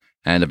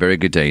And a very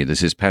good day.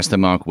 This is Pastor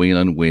Mark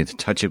Whelan with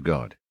Touch of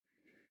God.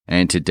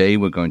 And today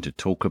we're going to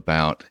talk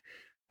about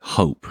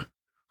hope.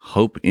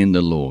 Hope in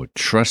the Lord.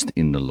 Trust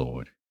in the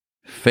Lord.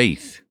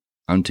 Faith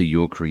unto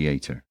your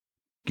Creator.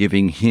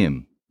 Giving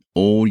Him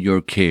all your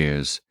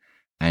cares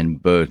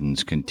and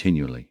burdens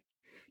continually.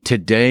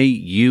 Today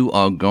you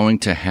are going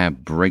to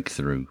have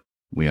breakthrough.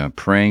 We are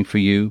praying for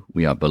you.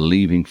 We are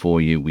believing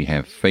for you. We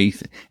have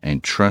faith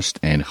and trust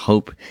and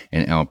hope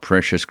in our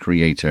precious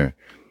Creator,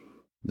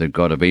 the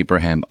God of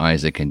Abraham,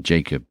 Isaac, and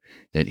Jacob,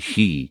 that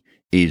He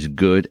is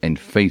good and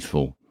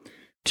faithful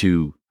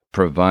to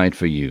provide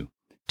for you,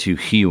 to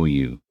heal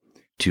you,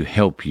 to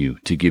help you,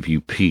 to give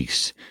you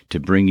peace, to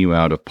bring you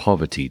out of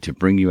poverty, to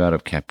bring you out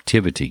of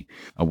captivity,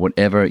 or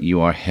whatever you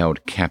are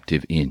held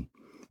captive in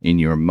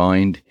your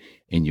mind,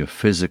 in your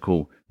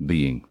physical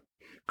being.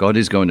 God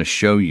is going to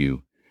show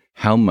you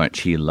how much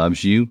He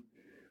loves you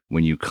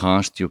when you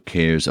cast your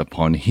cares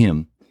upon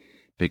Him,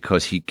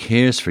 because He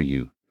cares for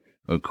you.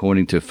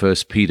 According to 1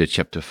 Peter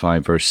chapter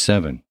 5, verse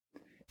 7,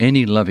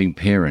 any loving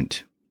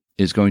parent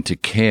is going to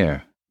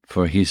care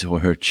for his or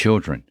her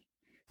children.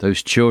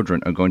 Those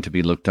children are going to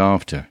be looked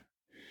after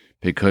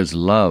because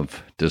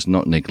love does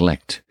not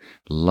neglect.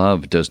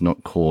 Love does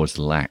not cause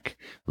lack.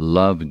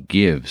 Love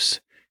gives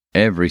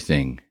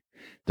everything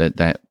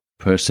that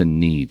person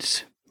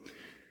needs.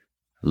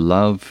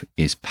 Love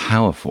is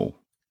powerful,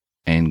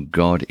 and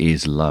God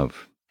is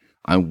love.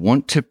 I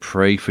want to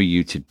pray for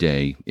you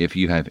today if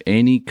you have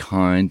any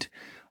kind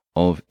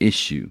of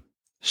issue,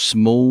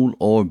 small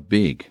or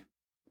big,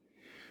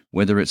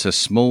 whether it's a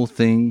small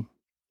thing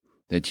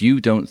that you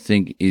don't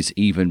think is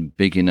even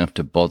big enough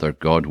to bother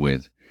God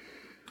with,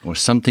 or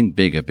something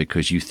bigger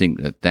because you think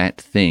that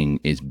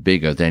thing is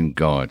bigger than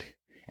God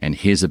and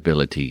His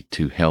ability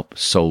to help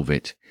solve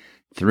it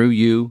through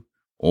you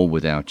or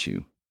without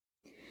you.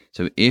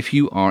 So if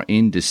you are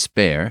in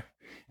despair,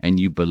 and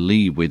you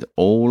believe with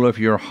all of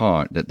your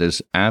heart that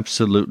there's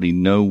absolutely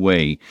no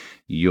way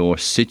your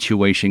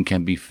situation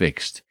can be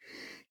fixed,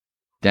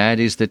 that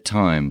is the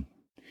time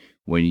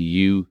when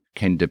you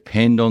can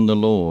depend on the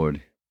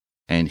Lord,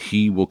 and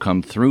He will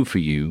come through for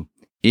you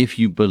if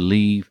you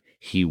believe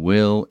He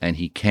will and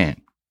He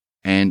can.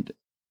 And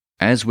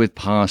as with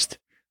past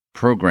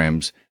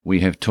programs, we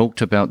have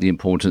talked about the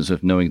importance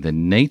of knowing the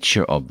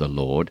nature of the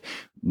Lord,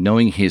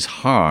 knowing His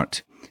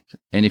heart.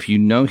 And if you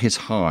know His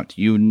heart,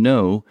 you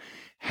know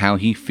how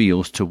He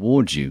feels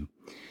towards you.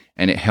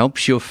 And it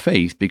helps your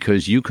faith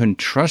because you can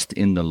trust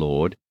in the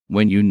Lord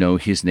when you know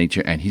His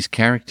nature and His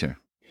character.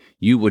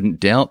 You wouldn't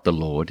doubt the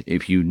Lord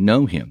if you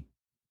know Him.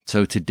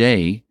 So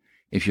today,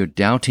 if you're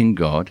doubting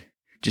God,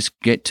 just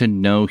get to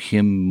know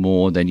Him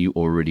more than you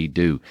already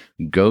do.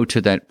 Go to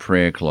that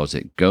prayer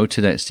closet, go to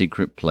that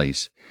secret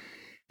place,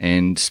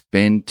 and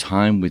spend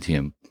time with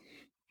Him.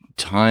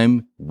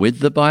 Time with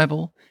the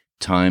Bible,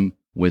 time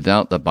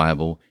without the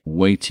Bible,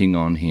 waiting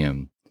on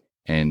Him,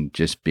 and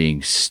just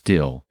being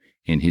still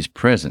in His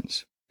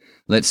presence.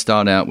 Let's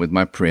start out with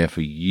my prayer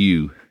for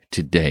you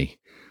today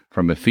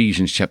from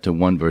Ephesians chapter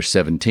 1, verse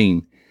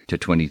 17 to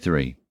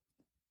 23.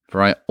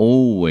 For I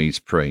always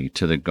pray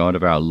to the God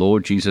of our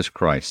Lord Jesus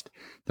Christ,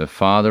 the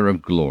Father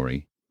of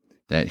glory,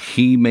 that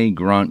He may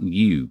grant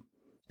you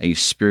a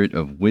spirit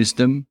of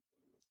wisdom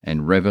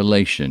and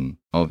revelation,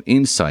 of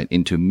insight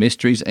into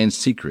mysteries and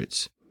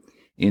secrets,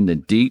 in the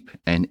deep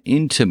and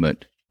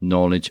intimate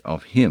knowledge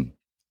of Him,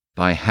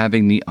 by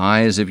having the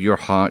eyes of your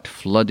heart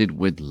flooded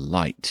with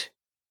light,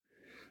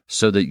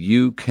 so that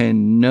you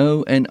can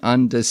know and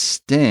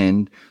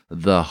understand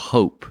the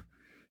hope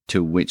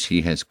to which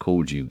He has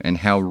called you, and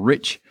how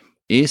rich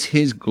is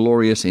His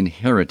glorious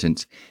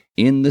inheritance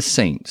in the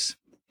saints,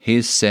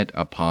 His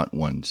set-apart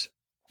ones.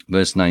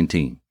 Verse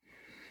 19,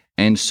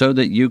 and so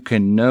that you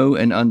can know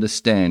and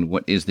understand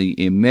what is the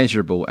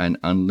immeasurable and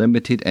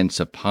unlimited and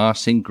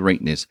surpassing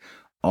greatness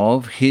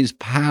of His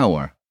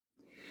power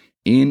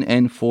in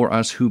and for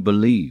us who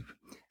believe,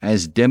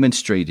 as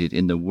demonstrated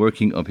in the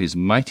working of His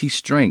mighty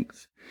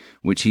strength,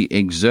 which He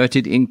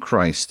exerted in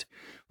Christ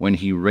when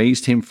He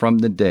raised Him from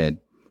the dead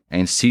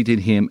and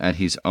seated Him at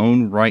His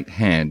own right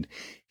hand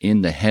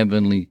in the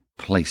heavenly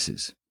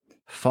places,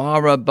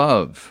 far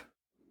above,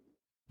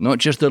 not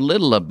just a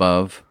little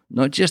above,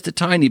 not just a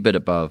tiny bit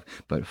above,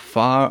 but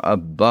far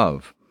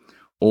above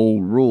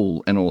all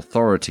rule and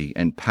authority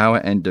and power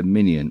and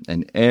dominion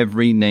and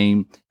every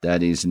name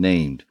that is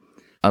named,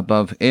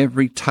 above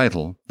every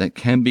title that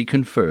can be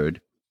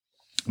conferred,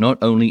 not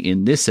only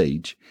in this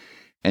age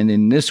and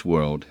in this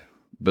world,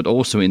 but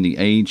also in the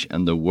age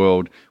and the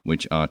world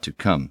which are to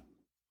come.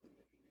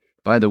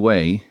 By the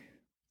way,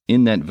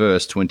 in that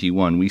verse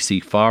 21, we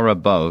see far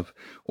above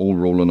all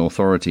rule and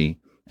authority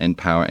and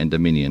power and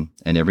dominion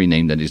and every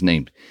name that is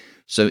named.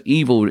 So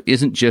evil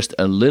isn't just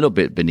a little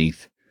bit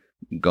beneath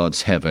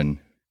God's heaven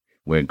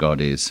where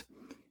God is.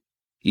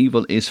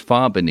 Evil is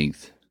far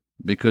beneath,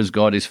 because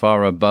God is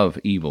far above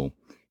evil,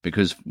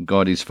 because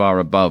God is far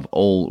above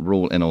all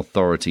rule and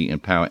authority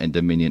and power and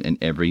dominion and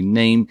every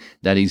name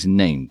that is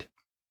named.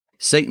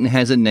 Satan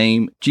has a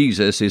name.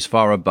 Jesus is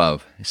far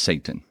above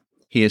Satan.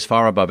 He is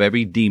far above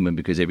every demon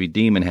because every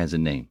demon has a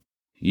name.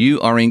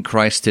 You are in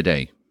Christ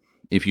today.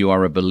 If you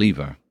are a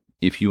believer,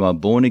 if you are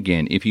born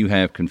again, if you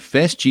have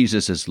confessed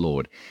Jesus as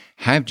Lord,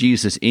 have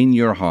Jesus in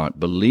your heart,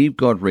 believe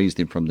God raised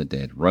him from the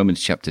dead.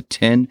 Romans chapter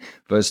 10,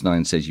 verse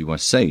 9 says you are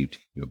saved.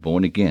 You're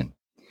born again.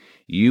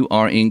 You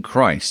are in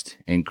Christ,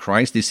 and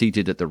Christ is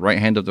seated at the right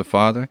hand of the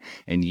Father,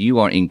 and you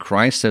are in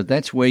Christ, so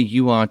that's where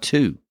you are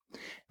too,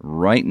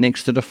 right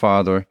next to the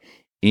Father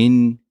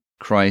in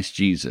Christ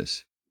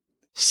Jesus,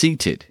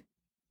 seated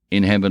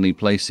in heavenly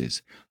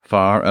places,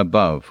 far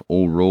above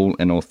all rule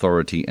and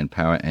authority and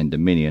power and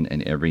dominion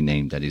and every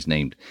name that is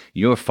named.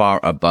 You're far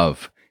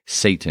above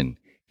Satan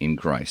in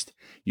Christ.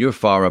 You're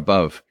far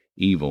above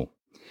evil.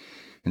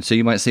 And so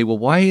you might say, well,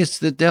 why is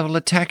the devil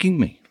attacking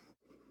me?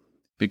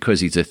 Because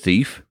he's a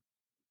thief.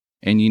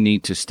 And you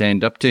need to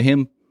stand up to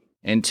him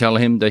and tell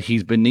him that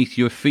he's beneath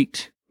your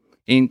feet.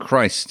 In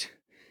Christ,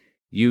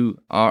 you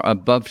are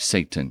above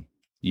Satan.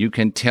 You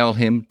can tell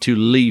him to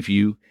leave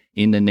you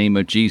in the name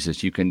of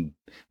Jesus. You can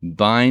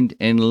bind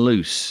and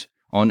loose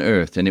on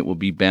earth, and it will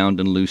be bound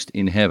and loosed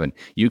in heaven.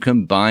 You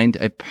can bind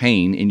a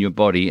pain in your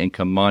body and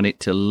command it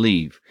to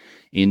leave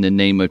in the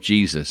name of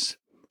Jesus.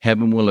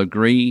 Heaven will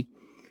agree.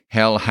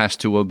 Hell has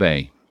to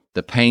obey.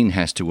 The pain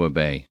has to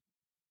obey.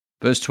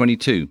 Verse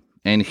 22.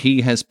 And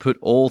he has put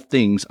all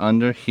things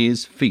under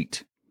his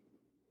feet.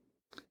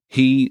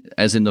 He,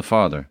 as in the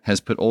Father, has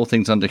put all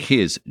things under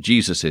his,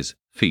 Jesus'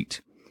 feet,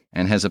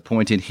 and has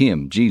appointed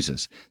him,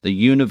 Jesus, the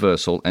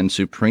universal and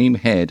supreme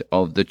head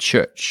of the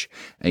church,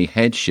 a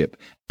headship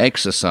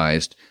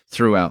exercised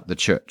throughout the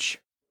church.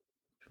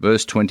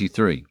 Verse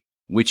 23,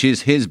 which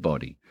is his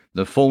body,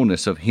 the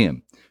fullness of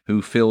him,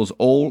 who fills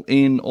all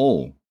in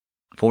all.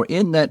 For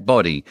in that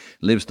body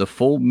lives the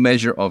full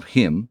measure of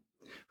him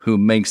who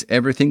makes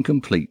everything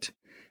complete,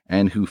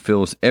 and who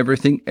fills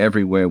everything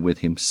everywhere with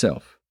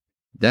himself.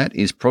 That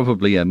is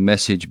probably a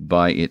message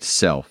by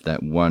itself,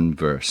 that one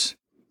verse.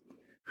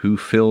 Who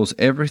fills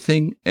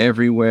everything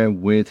everywhere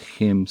with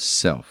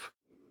himself.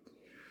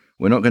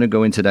 We're not going to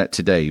go into that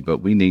today,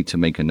 but we need to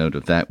make a note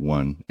of that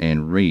one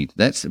and read.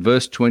 That's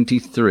verse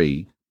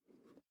 23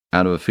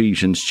 out of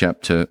Ephesians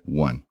chapter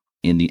 1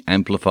 in the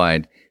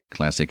Amplified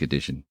Classic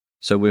Edition.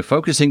 So we're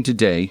focusing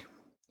today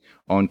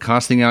on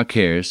casting our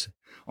cares,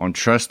 on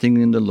trusting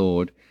in the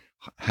Lord,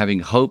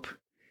 having hope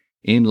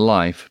in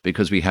life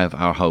because we have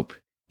our hope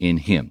in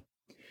him.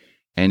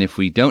 And if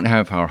we don't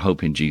have our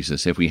hope in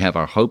Jesus, if we have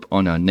our hope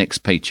on our next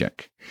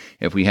paycheck,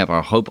 if we have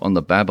our hope on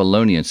the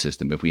Babylonian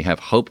system, if we have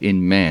hope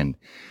in man,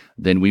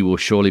 then we will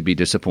surely be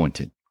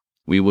disappointed.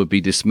 We will be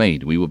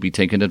dismayed. We will be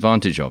taken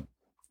advantage of.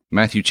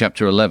 Matthew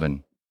chapter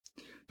 11,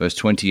 verse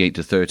 28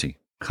 to 30.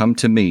 Come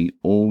to me,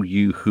 all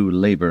you who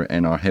labor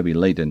and are heavy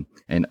laden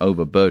and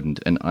overburdened,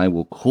 and I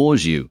will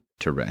cause you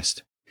to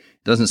rest.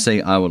 It doesn't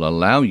say I will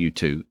allow you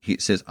to.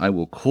 It says I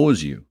will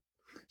cause you.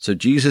 So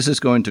Jesus is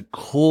going to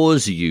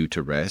cause you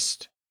to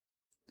rest.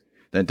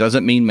 That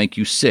doesn't mean make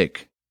you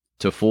sick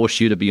to force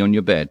you to be on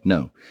your bed.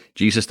 No,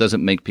 Jesus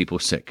doesn't make people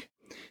sick.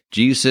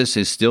 Jesus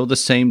is still the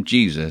same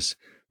Jesus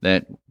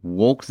that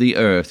walked the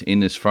earth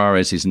in as far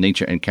as his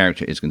nature and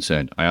character is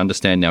concerned. I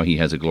understand now he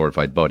has a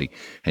glorified body,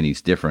 and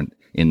he's different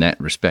in that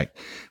respect.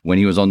 When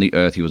he was on the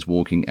earth, he was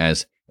walking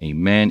as a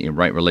man in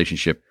right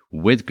relationship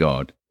with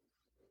God.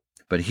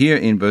 But here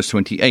in verse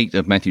 28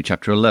 of Matthew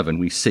chapter 11,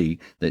 we see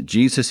that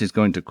Jesus is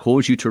going to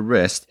cause you to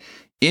rest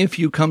if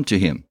you come to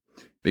him.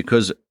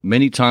 Because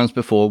many times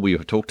before we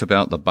have talked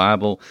about the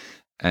Bible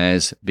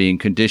as being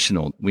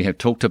conditional. We have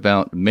talked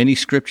about many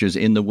scriptures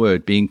in the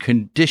Word being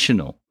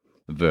conditional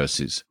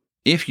verses.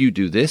 If you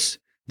do this,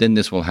 then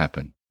this will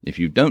happen. If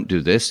you don't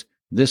do this,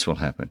 this will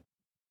happen.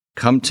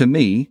 Come to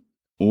me,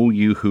 all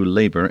you who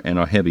labor and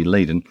are heavy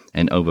laden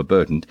and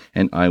overburdened,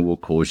 and I will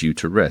cause you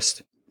to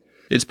rest.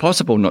 It's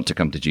possible not to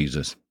come to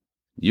Jesus.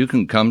 You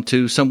can come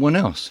to someone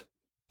else.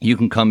 You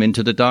can come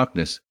into the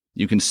darkness.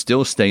 You can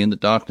still stay in the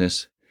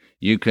darkness.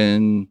 You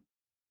can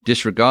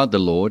disregard the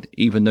Lord,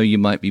 even though you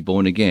might be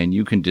born again.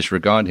 You can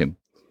disregard him.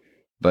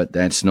 But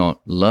that's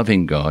not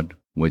loving God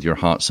with your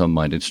heart, soul,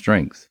 mind, and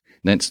strength.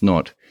 That's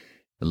not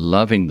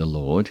loving the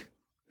Lord,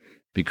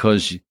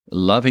 because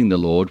loving the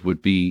Lord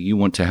would be you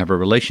want to have a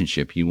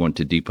relationship. You want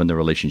to deepen the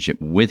relationship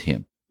with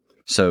him.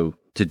 So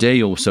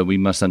today also we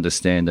must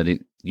understand that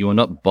you are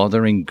not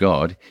bothering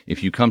God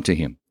if you come to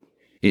him.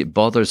 It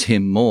bothers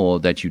him more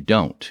that you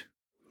don't.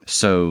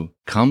 So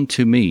come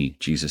to me,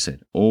 Jesus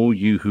said, all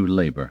you who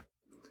labor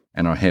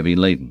and are heavy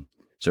laden.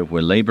 So if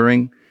we're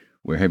laboring,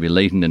 we're heavy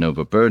laden and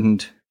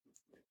overburdened,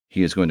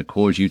 he is going to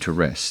cause you to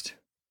rest.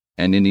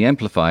 And in the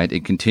Amplified,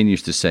 it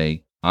continues to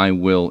say, I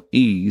will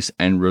ease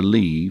and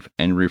relieve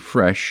and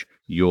refresh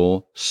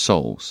your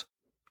souls.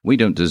 We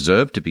don't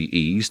deserve to be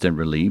eased and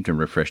relieved and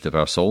refreshed of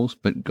our souls,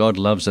 but God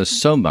loves us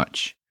so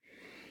much.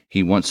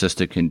 He wants us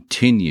to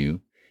continue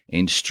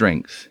in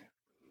strength,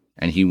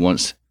 and he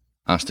wants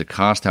us to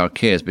cast our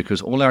cares,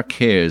 because all our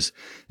cares,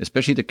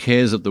 especially the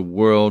cares of the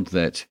world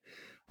that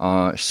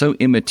are so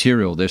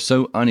immaterial, they're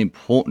so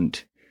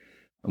unimportant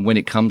when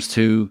it comes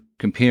to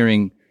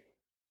comparing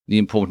the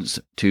importance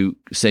to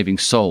saving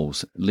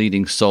souls,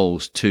 leading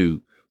souls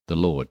to the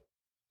Lord,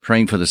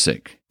 praying for the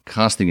sick,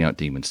 casting out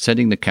demons,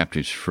 setting the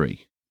captives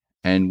free.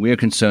 And we're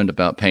concerned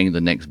about paying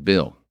the next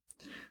bill.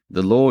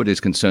 The Lord is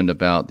concerned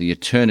about the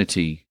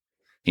eternity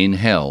in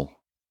hell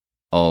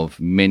of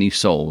many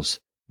souls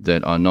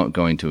that are not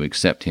going to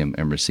accept him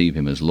and receive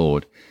him as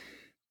Lord.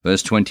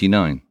 Verse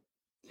 29,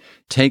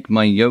 take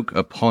my yoke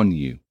upon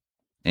you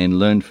and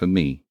learn from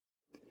me,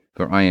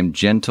 for I am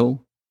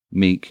gentle,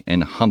 meek,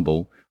 and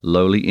humble,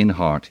 lowly in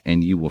heart,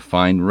 and you will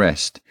find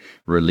rest,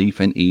 relief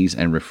and ease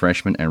and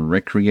refreshment and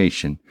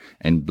recreation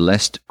and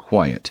blessed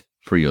quiet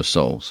for your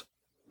souls.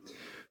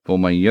 For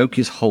my yoke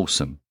is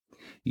wholesome,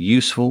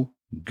 useful,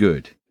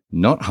 good,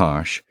 not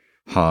harsh,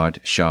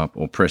 hard, sharp,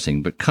 or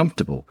pressing, but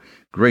comfortable,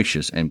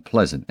 gracious, and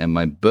pleasant, and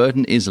my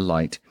burden is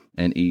light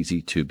and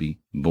easy to be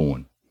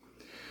borne.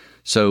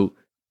 So,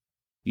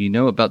 you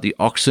know about the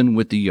oxen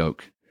with the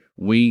yoke.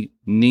 We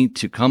need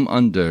to come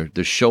under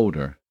the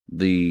shoulder,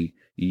 the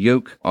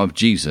yoke of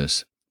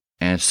Jesus,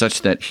 as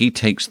such that he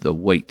takes the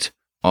weight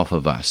off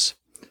of us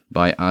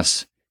by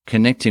us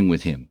connecting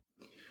with him,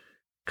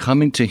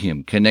 coming to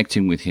him,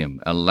 connecting with him,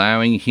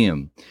 allowing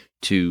him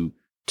to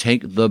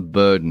take the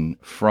burden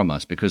from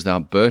us, because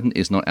our burden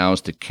is not ours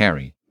to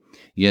carry.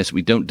 Yes,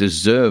 we don't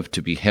deserve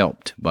to be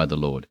helped by the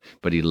Lord,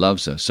 but he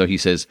loves us. So he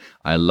says,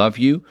 I love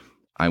you.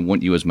 I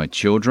want you as my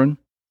children.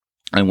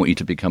 I want you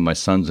to become my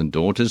sons and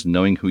daughters,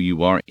 knowing who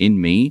you are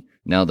in me,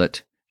 now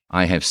that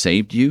I have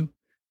saved you,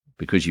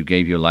 because you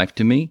gave your life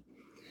to me.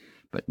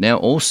 But now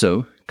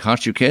also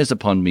cast your cares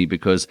upon me,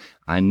 because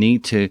I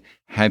need to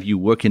have you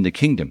work in the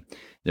kingdom.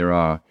 There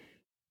are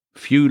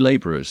few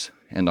laborers,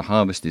 and the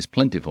harvest is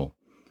plentiful.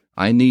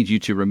 I need you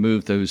to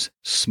remove those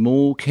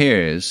small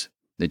cares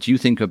that you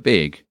think are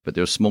big, but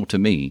they're small to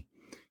me,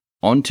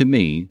 onto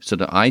me, so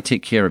that I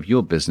take care of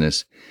your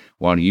business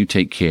while you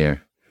take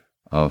care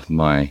of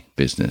my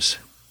business.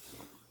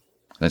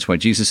 That's why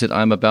Jesus said,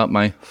 I'm about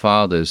my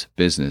Father's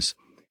business.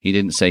 He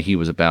didn't say he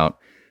was about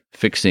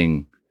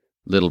fixing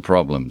little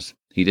problems.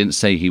 He didn't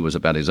say he was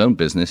about his own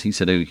business. He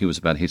said he was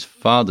about his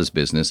Father's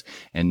business,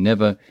 and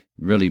never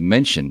really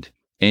mentioned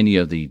any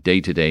of the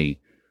day-to-day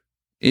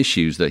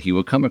issues that he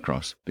would come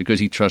across, because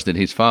he trusted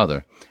his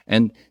Father.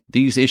 And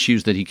these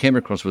issues that he came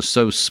across were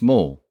so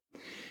small,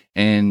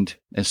 and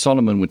as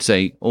Solomon would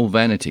say, all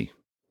vanity.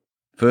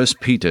 1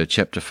 Peter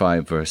chapter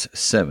 5, verse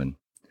 7,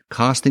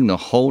 casting the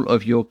whole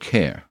of your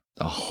care,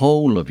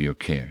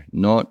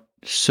 not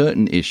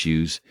certain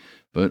issues,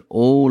 but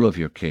all of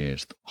your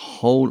cares, the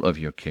whole of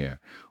your care,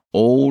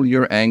 all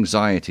your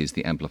anxieties,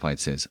 the Amplified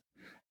says,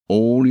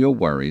 all your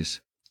worries,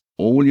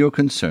 all your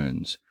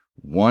concerns,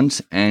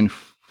 once and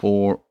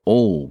for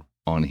all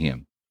on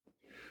him.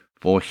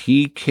 For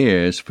he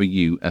cares for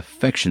you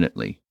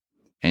affectionately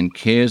and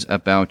cares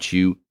about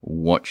you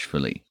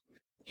watchfully.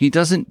 He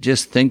doesn't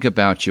just think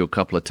about you a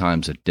couple of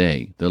times a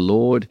day. The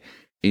Lord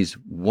is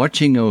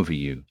watching over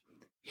you.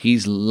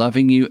 He's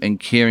loving you and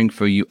caring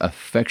for you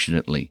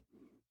affectionately.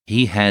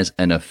 He has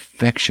an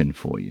affection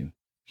for you.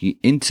 He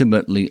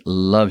intimately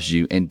loves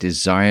you and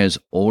desires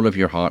all of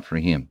your heart for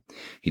him.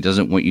 He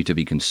doesn't want you to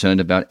be concerned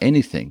about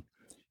anything.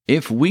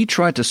 If we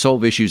try to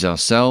solve issues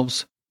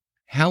ourselves,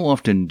 how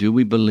often do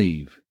we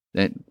believe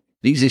that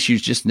these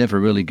issues just never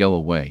really go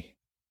away,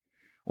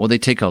 or they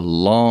take a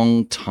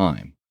long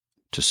time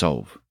to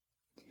solve?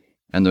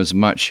 And there's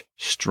much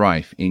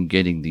strife in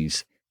getting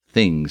these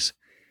things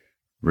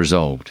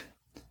resolved.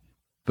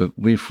 But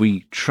if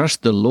we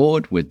trust the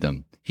Lord with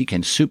them, he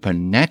can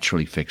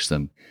supernaturally fix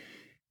them,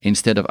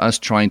 instead of us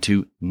trying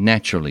to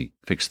naturally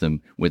fix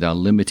them with our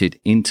limited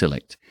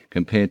intellect,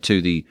 compared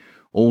to the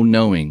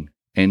all-knowing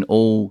and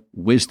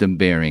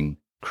all-wisdom-bearing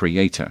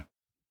Creator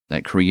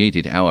that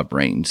created our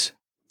brains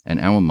and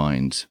our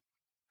minds.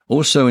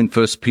 Also in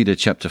 1 Peter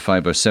chapter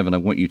 5, verse 7, I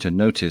want you to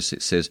notice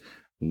it says,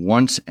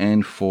 once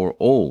and for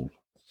all.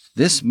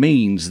 This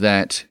means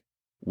that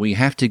we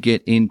have to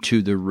get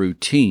into the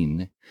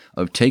routine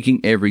of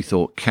taking every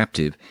thought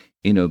captive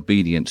in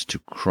obedience to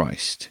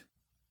Christ.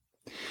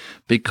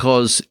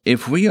 Because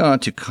if we are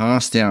to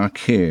cast our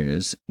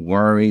cares,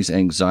 worries,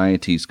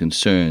 anxieties,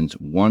 concerns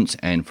once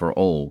and for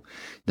all,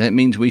 that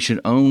means we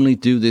should only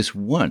do this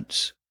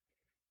once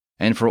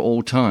and for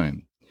all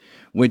time,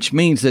 which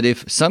means that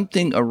if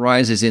something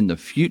arises in the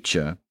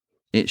future,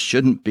 it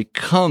shouldn't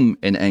become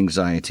an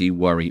anxiety,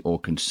 worry, or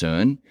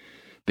concern,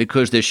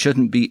 because there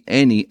shouldn't be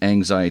any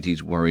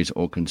anxieties, worries,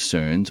 or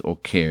concerns or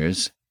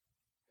cares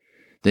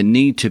that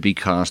need to be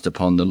cast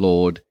upon the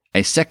Lord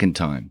a second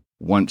time,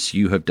 once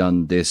you have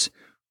done this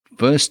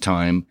first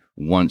time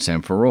once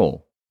and for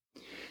all.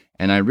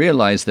 And I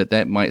realize that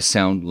that might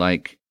sound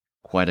like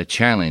quite a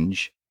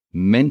challenge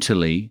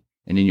mentally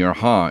and in your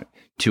heart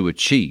to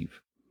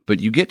achieve. But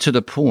you get to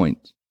the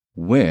point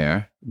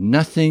where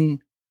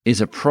nothing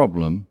is a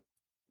problem,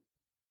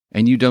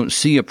 and you don't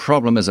see a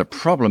problem as a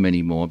problem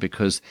anymore,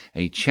 because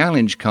a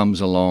challenge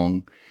comes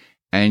along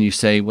and you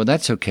say, well,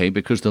 that's okay,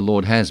 because the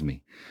Lord has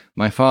me.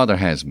 My Father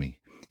has me.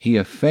 He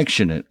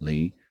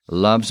affectionately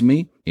loves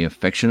me. He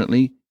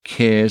affectionately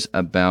cares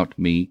about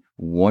me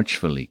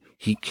watchfully.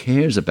 He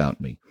cares about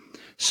me.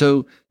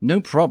 So no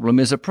problem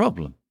is a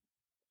problem.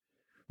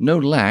 No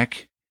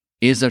lack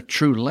is a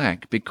true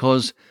lack,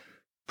 because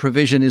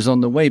provision is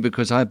on the way,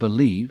 because I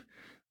believe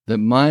that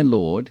my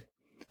Lord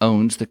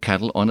owns the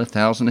cattle on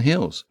 1,000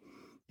 hills.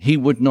 He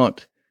would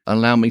not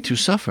allow me to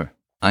suffer.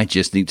 I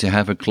just need to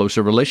have a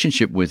closer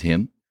relationship with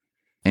him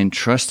and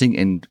trusting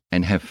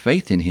and have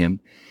faith in him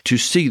to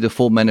see the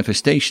full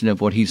manifestation of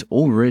what he's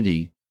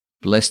already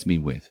blessed me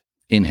with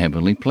in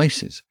heavenly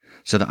places,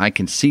 so that I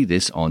can see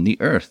this on the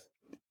earth,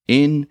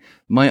 in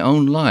my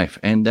own life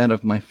and that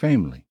of my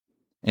family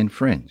and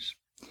friends.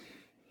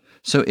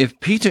 So if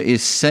Peter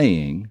is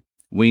saying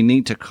we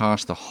need to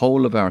cast the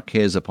whole of our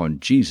cares upon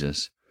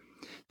Jesus,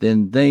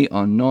 then they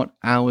are not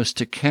ours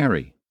to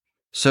carry.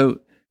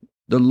 So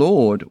the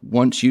Lord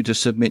wants you to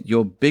submit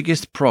your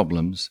biggest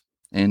problems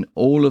and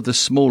all of the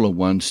smaller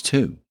ones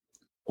too.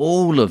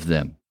 All of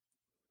them.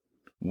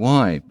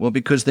 Why? Well,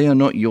 because they are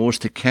not yours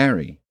to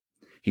carry.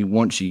 He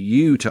wants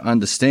you to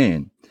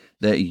understand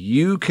that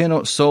you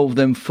cannot solve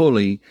them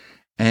fully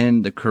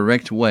and the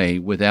correct way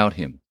without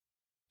him.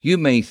 You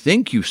may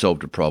think you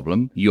solved a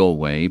problem your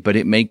way, but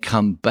it may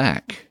come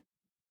back.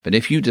 But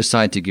if you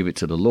decide to give it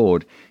to the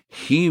Lord,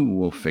 he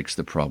will fix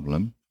the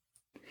problem.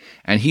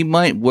 And he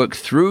might work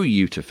through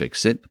you to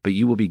fix it, but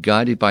you will be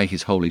guided by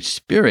his Holy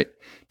Spirit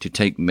to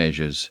take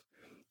measures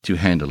to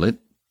handle it.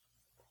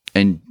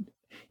 And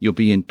you'll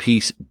be in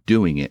peace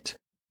doing it.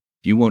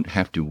 You won't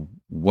have to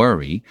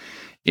worry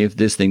if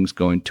this thing's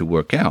going to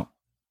work out,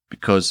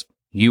 because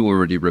you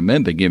already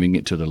remember giving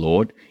it to the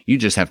Lord. You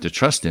just have to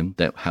trust him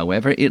that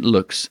however it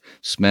looks,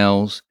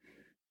 smells,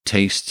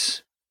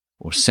 tastes,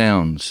 or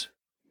sounds,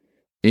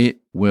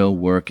 it will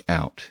work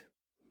out.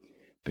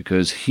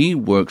 Because he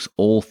works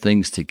all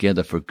things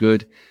together for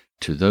good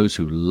to those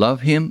who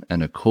love him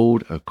and are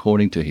called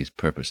according to his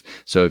purpose.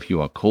 So if you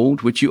are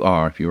called, which you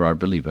are, if you are a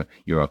believer,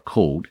 you are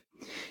called.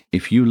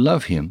 If you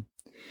love him,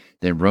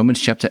 then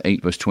Romans chapter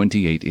 8, verse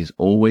 28 is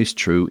always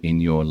true in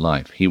your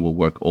life. He will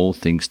work all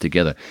things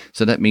together.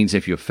 So that means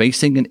if you're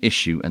facing an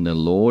issue and the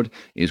Lord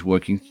is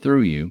working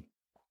through you,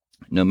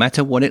 no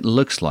matter what it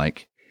looks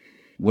like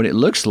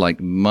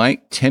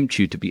might tempt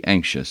you to be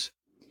anxious,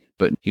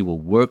 but he will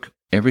work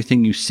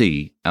everything you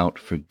see out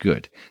for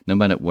good. No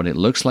matter what it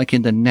looks like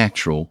in the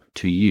natural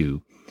to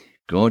you,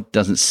 God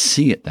doesn't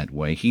see it that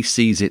way. He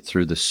sees it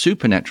through the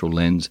supernatural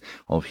lens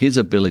of his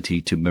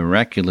ability to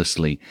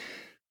miraculously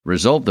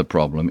resolve the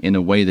problem in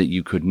a way that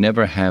you could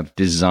never have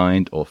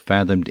designed or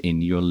fathomed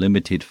in your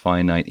limited,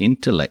 finite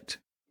intellect.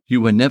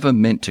 You were never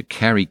meant to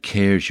carry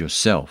cares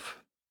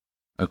yourself.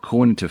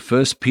 According to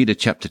 1 Peter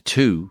chapter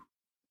 2,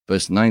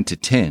 verse 9 to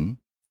 10,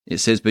 it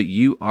says, "But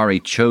you are a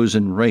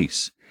chosen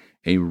race,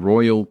 a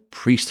royal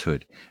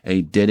priesthood,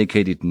 a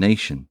dedicated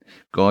nation,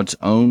 God's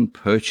own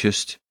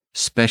purchased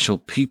special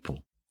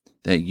people,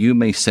 that you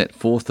may set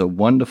forth the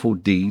wonderful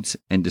deeds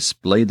and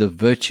display the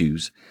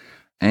virtues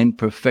and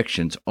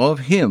perfections of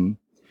him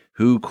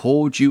who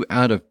called you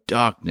out of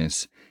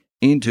darkness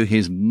into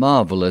his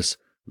marvelous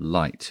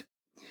light."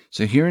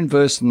 So here in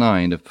verse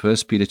 9 of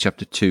 1 Peter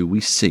chapter 2,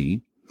 we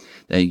see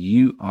that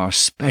you are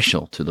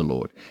special to the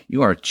Lord.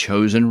 You are a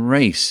chosen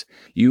race.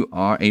 You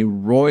are a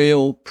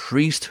royal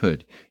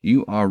priesthood.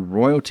 You are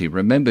royalty.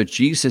 Remember,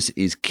 Jesus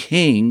is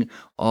King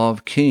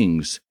of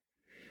kings.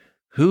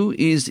 Who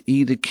is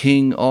he the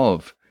king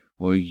of?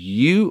 Well,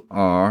 you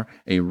are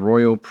a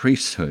royal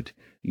priesthood.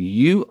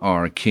 You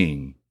are a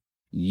king.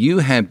 You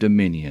have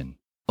dominion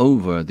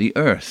over the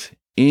earth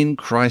in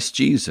Christ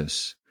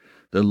Jesus.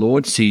 The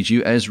Lord sees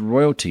you as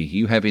royalty.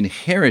 You have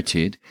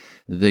inherited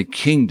the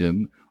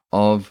kingdom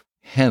of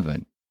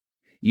heaven.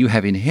 You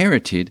have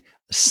inherited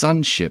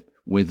sonship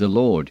with the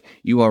Lord.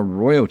 You are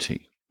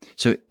royalty.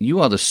 So you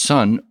are the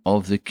son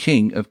of the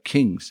King of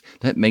Kings.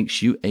 That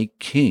makes you a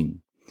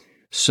king.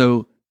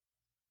 So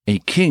a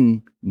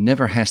king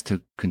never has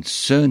to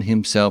concern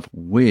himself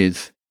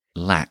with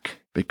lack,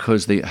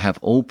 because they have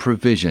all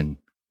provision.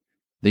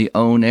 They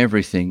own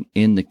everything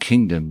in the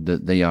kingdom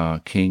that they are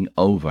king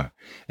over.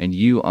 And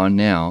you are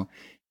now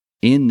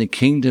in the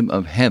kingdom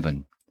of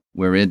heaven,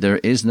 where there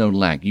is no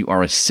lack. You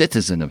are a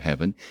citizen of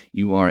heaven.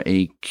 You are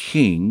a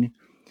king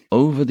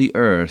over the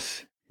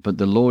earth, but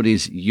the Lord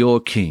is your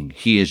king.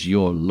 He is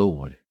your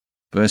Lord.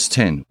 Verse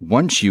 10,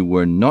 "Once you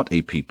were not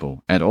a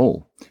people at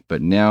all,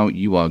 but now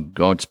you are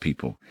God's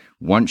people.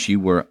 Once you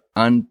were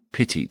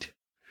unpitied,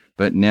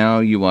 but now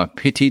you are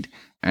pitied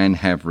and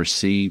have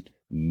received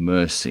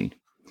mercy."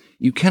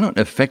 You cannot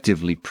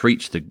effectively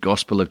preach the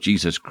gospel of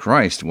Jesus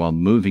Christ while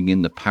moving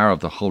in the power of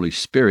the Holy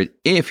Spirit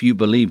if you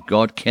believe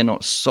God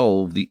cannot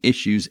solve the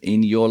issues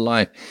in your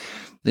life.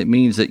 That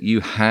means that you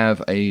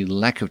have a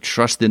lack of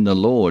trust in the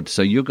Lord,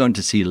 so you're going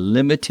to see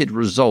limited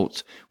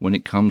results when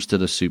it comes to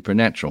the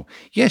supernatural.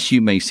 Yes,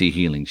 you may see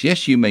healings.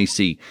 Yes, you may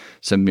see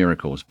some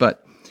miracles,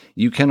 but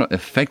you cannot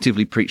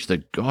effectively preach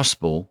the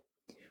gospel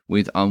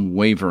with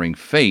unwavering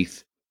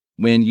faith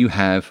when you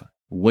have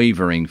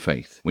wavering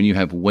faith, when you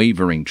have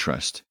wavering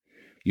trust.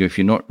 If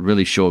you're not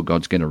really sure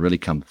God's going to really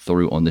come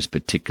through on this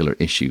particular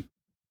issue.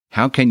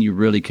 How can you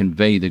really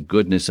convey the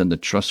goodness and the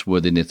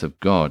trustworthiness of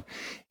God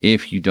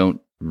if you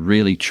don't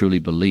really truly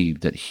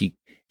believe that he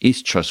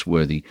is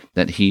trustworthy,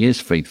 that He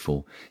is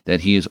faithful,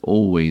 that He is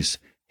always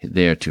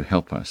there to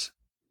help us.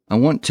 I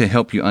want to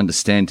help you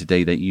understand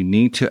today that you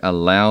need to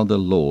allow the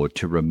Lord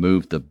to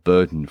remove the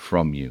burden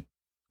from you,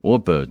 or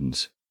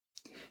burdens.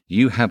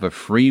 You have a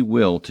free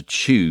will to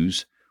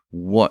choose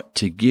what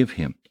to give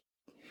Him.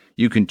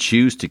 You can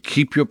choose to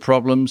keep your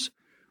problems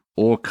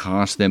or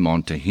cast them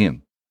onto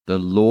Him. The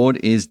Lord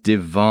is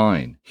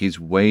divine. His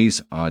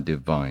ways are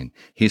divine.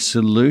 His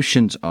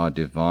solutions are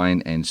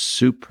divine and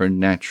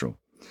supernatural.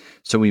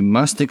 So we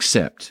must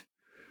accept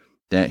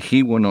that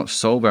He will not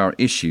solve our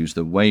issues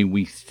the way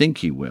we think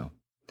He will.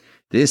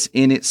 This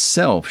in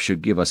itself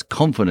should give us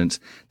confidence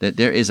that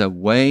there is a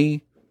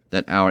way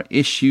that our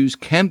issues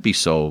can be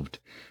solved,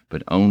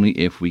 but only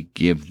if we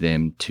give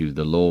them to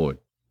the Lord.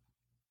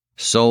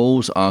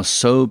 Souls are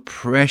so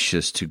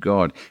precious to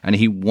God, and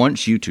He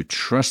wants you to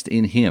trust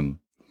in Him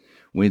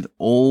with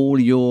all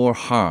your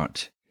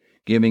heart,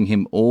 giving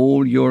Him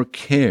all your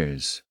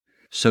cares,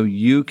 so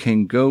you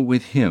can go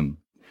with Him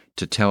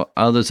to tell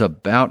others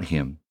about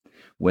Him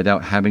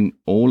without having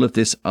all of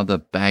this other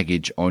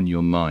baggage on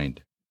your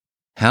mind.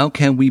 How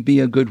can we be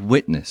a good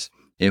witness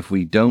if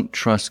we don't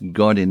trust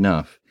God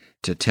enough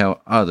to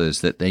tell others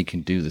that they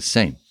can do the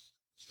same?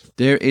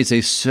 There is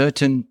a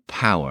certain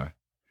power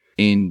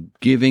in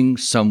giving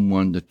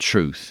someone the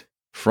truth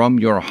from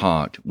your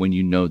heart when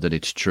you know that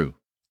it's true.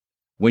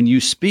 When you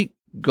speak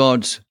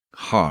God's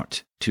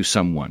heart to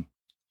someone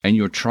and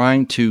you're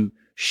trying to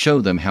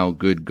show them how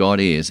good God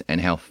is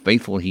and how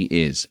faithful He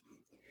is,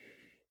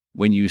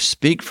 when you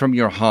speak from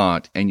your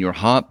heart and your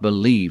heart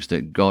believes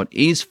that God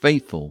is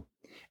faithful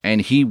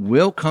and He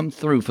will come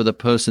through for the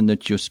person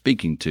that you're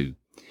speaking to,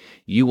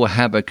 you will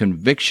have a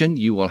conviction,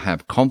 you will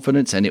have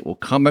confidence, and it will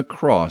come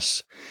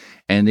across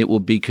and it will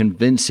be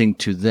convincing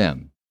to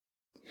them.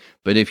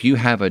 But if you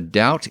have a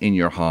doubt in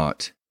your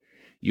heart,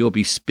 you'll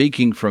be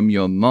speaking from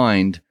your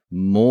mind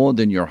more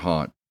than your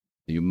heart.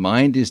 Your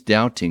mind is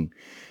doubting.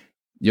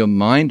 Your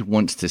mind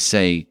wants to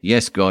say,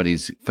 yes, God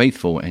is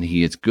faithful and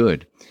He is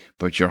good,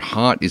 but your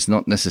heart is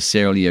not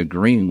necessarily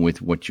agreeing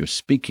with what you're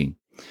speaking,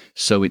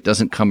 so it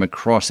doesn't come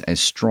across as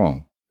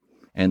strong,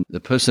 and the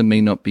person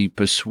may not be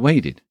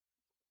persuaded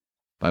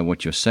by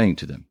what you're saying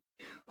to them.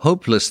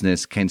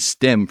 Hopelessness can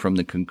stem from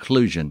the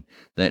conclusion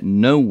that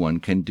no one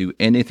can do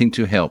anything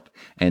to help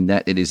and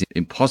that it is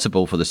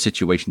impossible for the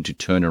situation to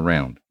turn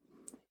around.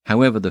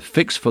 However, the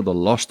fix for the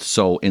lost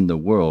soul in the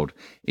world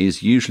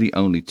is usually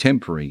only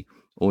temporary,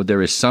 or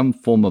there is some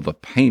form of a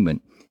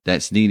payment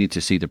that's needed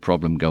to see the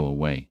problem go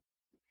away.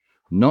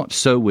 Not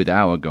so with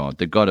our God,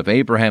 the God of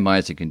Abraham,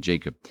 Isaac, and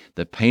Jacob.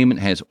 The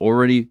payment has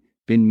already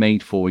been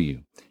made for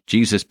you.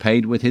 Jesus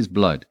paid with His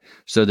blood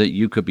so that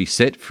you could be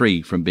set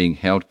free from being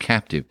held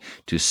captive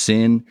to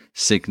sin,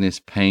 sickness,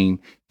 pain,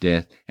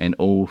 death, and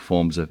all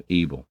forms of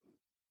evil.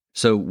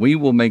 So we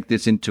will make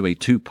this into a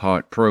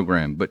 2-part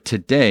program, but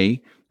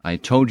today I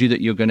told you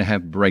that you're going to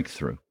have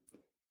breakthrough.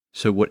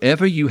 So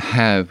whatever you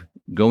have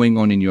going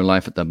on in your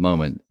life at the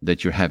moment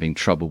that you're having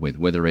trouble with,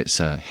 whether it's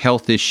a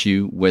health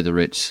issue, whether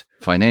it's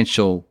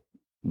financial,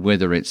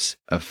 whether it's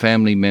a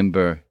family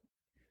member,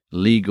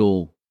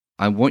 legal,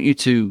 I want you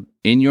to,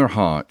 in your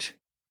heart,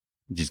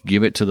 just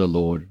give it to the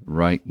Lord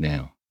right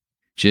now.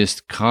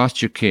 Just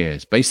cast your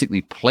cares.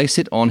 Basically, place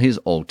it on His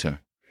altar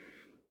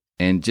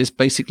and just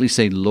basically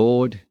say,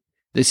 Lord,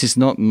 this is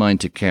not mine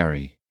to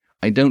carry.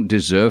 I don't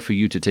deserve for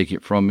you to take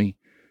it from me,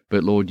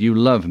 but Lord, you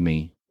love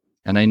me,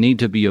 and I need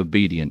to be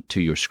obedient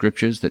to your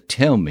scriptures that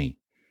tell me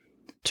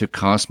to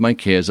cast my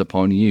cares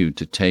upon you,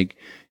 to take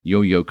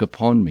your yoke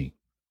upon me.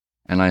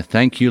 And I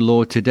thank you,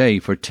 Lord, today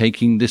for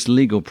taking this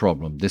legal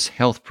problem, this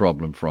health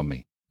problem from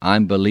me. I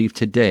believe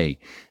today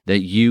that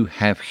you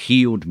have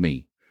healed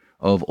me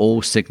of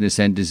all sickness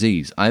and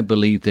disease. I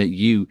believe that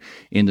you,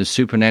 in the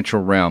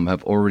supernatural realm,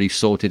 have already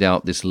sorted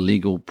out this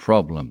legal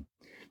problem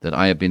that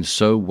I have been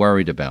so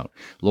worried about.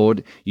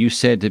 Lord, you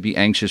said to be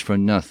anxious for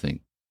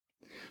nothing.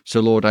 So,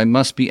 Lord, I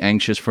must be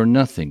anxious for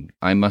nothing.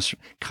 I must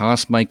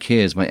cast my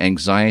cares, my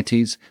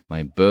anxieties,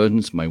 my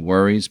burdens, my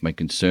worries, my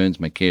concerns,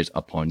 my cares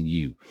upon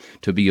you.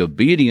 To be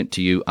obedient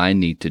to you, I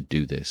need to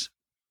do this.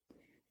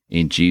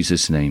 In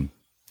Jesus' name,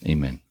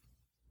 amen.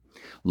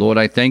 Lord,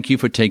 I thank you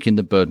for taking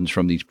the burdens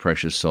from these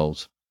precious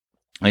souls.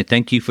 I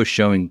thank you for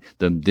showing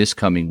them this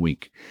coming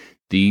week,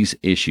 these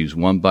issues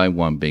one by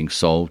one being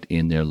solved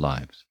in their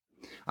lives.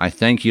 I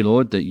thank you,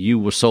 Lord, that you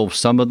will solve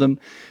some of them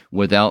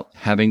without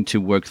having to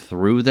work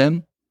through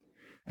them,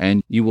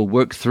 and you will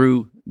work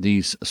through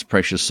these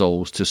precious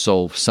souls to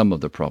solve some of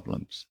the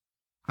problems.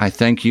 I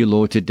thank you,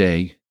 Lord,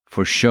 today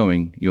for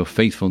showing your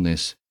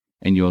faithfulness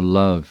and your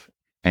love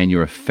and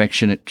your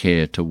affectionate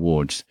care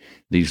towards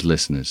these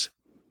listeners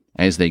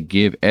as they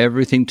give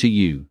everything to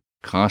you,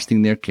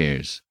 casting their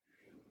cares.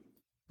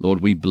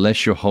 Lord, we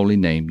bless your holy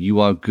name. You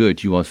are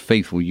good, you are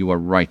faithful, you are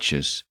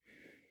righteous.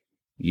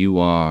 You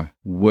are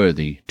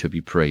worthy to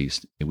be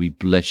praised. We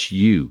bless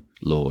you,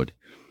 Lord.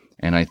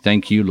 And I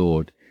thank you,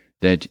 Lord,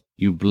 that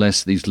you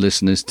bless these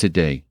listeners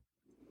today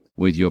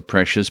with your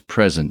precious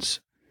presence,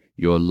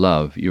 your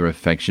love, your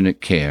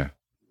affectionate care.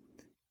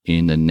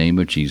 In the name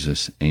of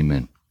Jesus,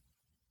 amen.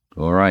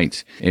 All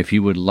right. If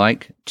you would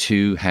like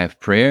to have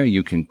prayer,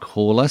 you can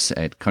call us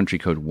at country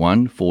code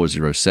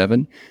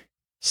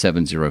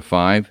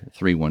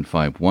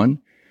 1-407-705-3151.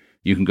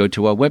 You can go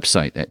to our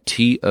website at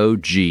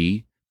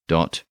tog.world,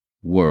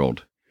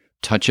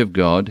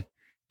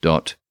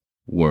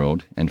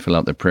 touchofgod.world, and fill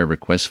out the prayer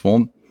request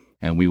form,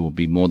 and we will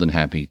be more than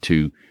happy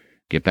to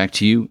get back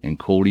to you and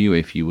call you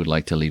if you would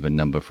like to leave a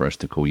number for us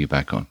to call you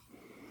back on.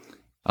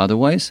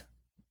 Otherwise,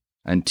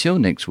 until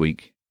next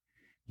week,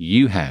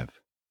 you have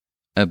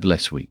a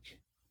blessed week.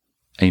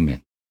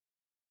 Amen.